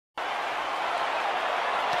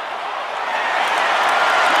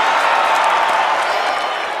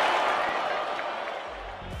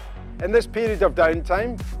In this period of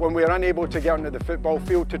downtime, when we are unable to get onto the football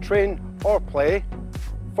field to train or play,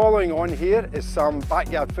 following on here is some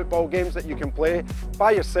backyard football games that you can play by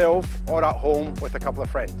yourself or at home with a couple of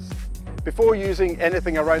friends. Before using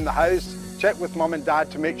anything around the house, check with mum and dad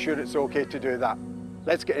to make sure it's okay to do that.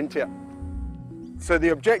 Let's get into it. So the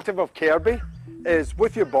objective of Kirby is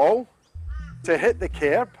with your ball to hit the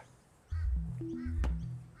kerb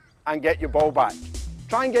and get your ball back.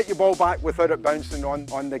 Try and get your ball back without it bouncing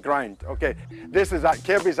on the ground. Okay,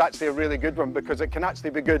 Kirby's actually a really good one because it can actually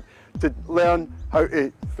be good to learn how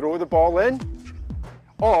to throw the ball in,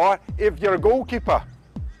 or if you're a goalkeeper,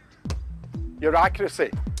 your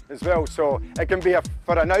accuracy as well. So it can be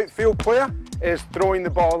for an outfield player is throwing the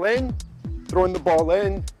ball in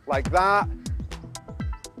like that,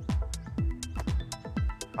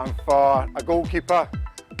 and for a goalkeeper,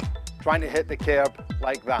 trying to hit the kerb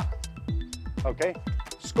like that. Okay.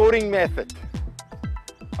 Scoring method.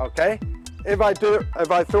 Okay, if I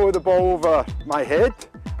throw the ball over my head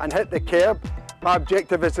and hit the kerb, my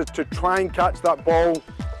objective is to try and catch that ball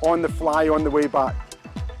on the fly on the way back.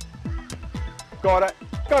 Got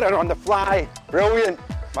it on the fly, brilliant.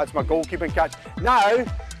 That's my goalkeeping catch. Now,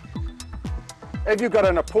 if you've got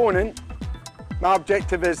an opponent, my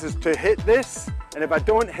objective is to hit this, and if I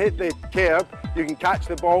don't hit the kerb, you can catch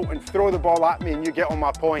the ball and throw the ball at me and you get all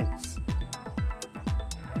my points.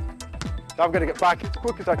 So I've got to get back as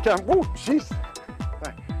quick as I can. Whoa, jeez.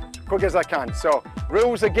 As quick as I can. So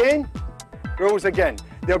rules again.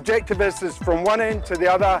 The objective is from one end to the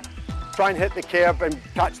other, try and hit the kerb and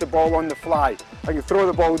catch the ball on the fly. I can throw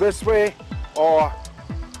the ball this way or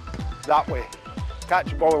that way.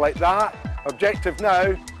 Catch the ball like that. Objective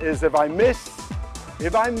now is if I miss, the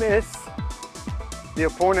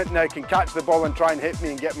opponent now can catch the ball and try and hit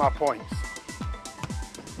me and get my points.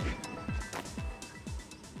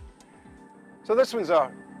 So this one's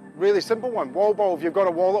a really simple one. Wall ball, if you've got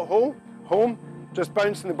a wall at home, just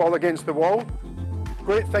bouncing the ball against the wall.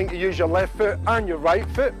 Great thing to use your left foot and your right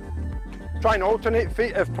foot. Try and alternate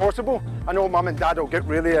feet if possible. I know mum and dad will get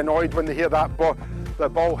really annoyed when they hear that the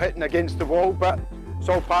ball hitting against the wall, but it's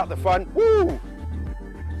all part of the fun. Woo!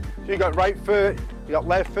 So you got right foot, you got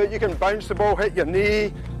left foot. You can bounce the ball, hit your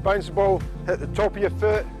knee, bounce the ball, hit the top of your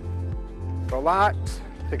foot. Relax,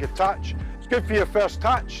 take a touch. It's good for your first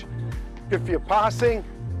touch. Good for your passing. If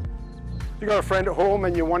you've got a friend at home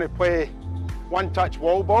and you want to play one-touch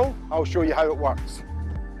wall ball, I'll show you how it works.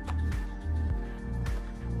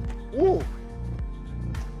 Ooh.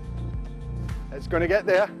 It's going to get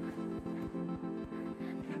there.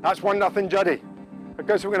 That's 1-0 Juddy. I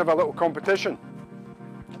guess we're going to have a little competition.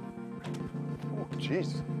 Oh,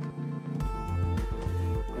 jeez.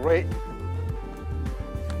 Great.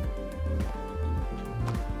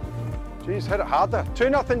 Jeez, hit it harder.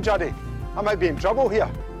 2-0 Juddy. I might be in trouble here.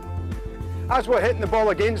 As we're hitting the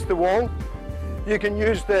ball against the wall, you can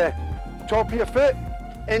use the top of your foot,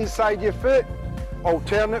 inside your foot,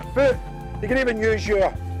 alternate foot. You can even use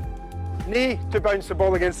your knee to bounce the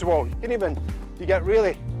ball against the wall. You can even, if you get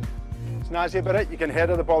really snazzy about it, you can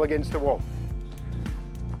header the ball against the wall.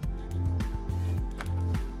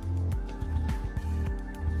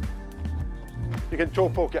 You can toe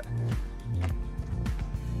poke it.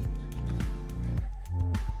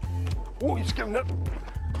 Oh, he's giving it.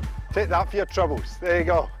 Take that for your troubles. There you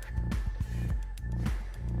go.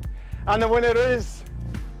 And the winner is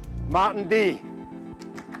Martin D.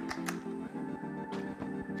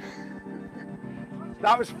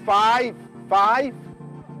 That was 5-5.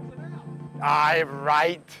 Aye,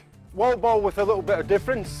 right. Wall ball with a little bit of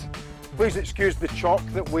difference. Please excuse the chalk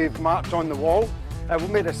that we've marked on the wall.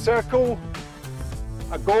 We've made a circle,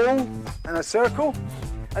 a goal, and a circle.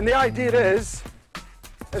 And the idea is,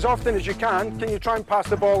 as often as you can you try and pass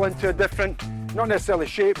the ball into a different, not necessarily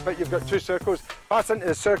shape, but you've got two circles. Pass into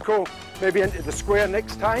the circle, maybe into the square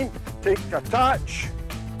next time. Take a touch,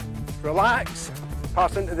 relax,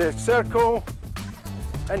 pass into the circle.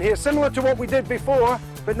 And here, similar to what we did before,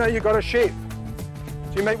 but now you've got a shape.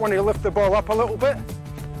 So you might want to lift the ball up a little bit.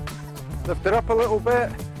 Lift it up a little bit,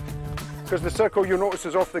 because the circle you'll notice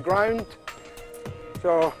is off the ground.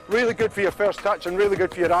 So really good for your first touch and really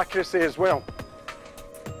good for your accuracy as well.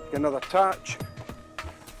 Get another touch,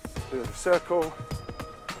 through the circle,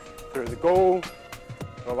 through the goal,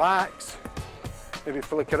 relax, maybe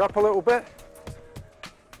flick it up a little bit.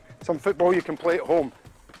 Some football you can play at home.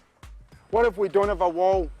 What if we don't have a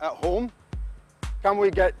wall at home? Can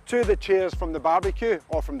we get two of the chairs from the barbecue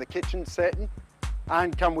or from the kitchen setting,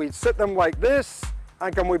 and can we sit them like this,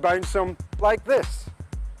 and can we bounce them like this?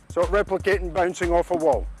 So replicating bouncing off a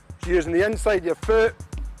wall. So using the inside of your foot,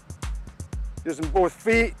 using both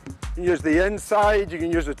feet, You can use the inside, you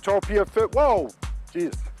can use the top of your foot. Whoa,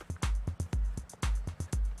 jeez. I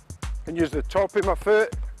can use the top of my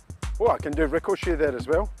foot. Oh, I can do ricochet there as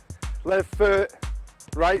well. Left foot,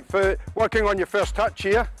 right foot, working on your first touch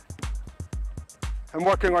here. And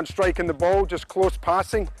working on striking the ball, just close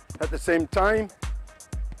passing at the same time.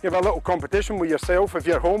 You have a little competition with yourself if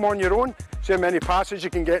you're home on your own. See how many passes you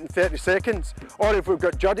can get in 30 seconds. Or if we've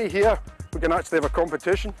got Juddy here, we can actually have a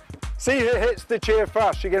competition. See who hits the chair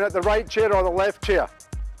first. You can hit the right chair or the left chair.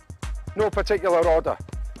 No particular order.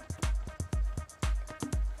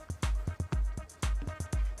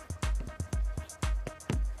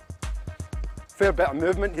 Fair bit of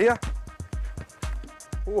movement here.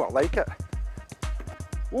 Oh, I like it.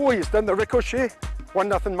 Oh, he's done the ricochet.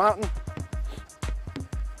 1-0 Martin.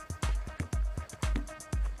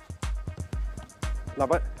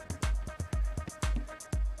 Love it.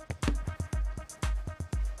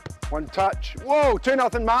 One touch. Whoa,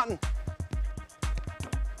 2-0 Martin.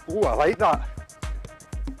 Oh, I like that.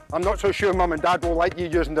 I'm not so sure Mum and Dad will like you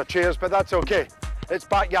using their chairs, but that's okay. It's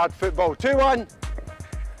backyard football. 2-1.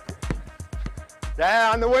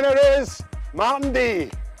 Yeah, and the winner is Martin D.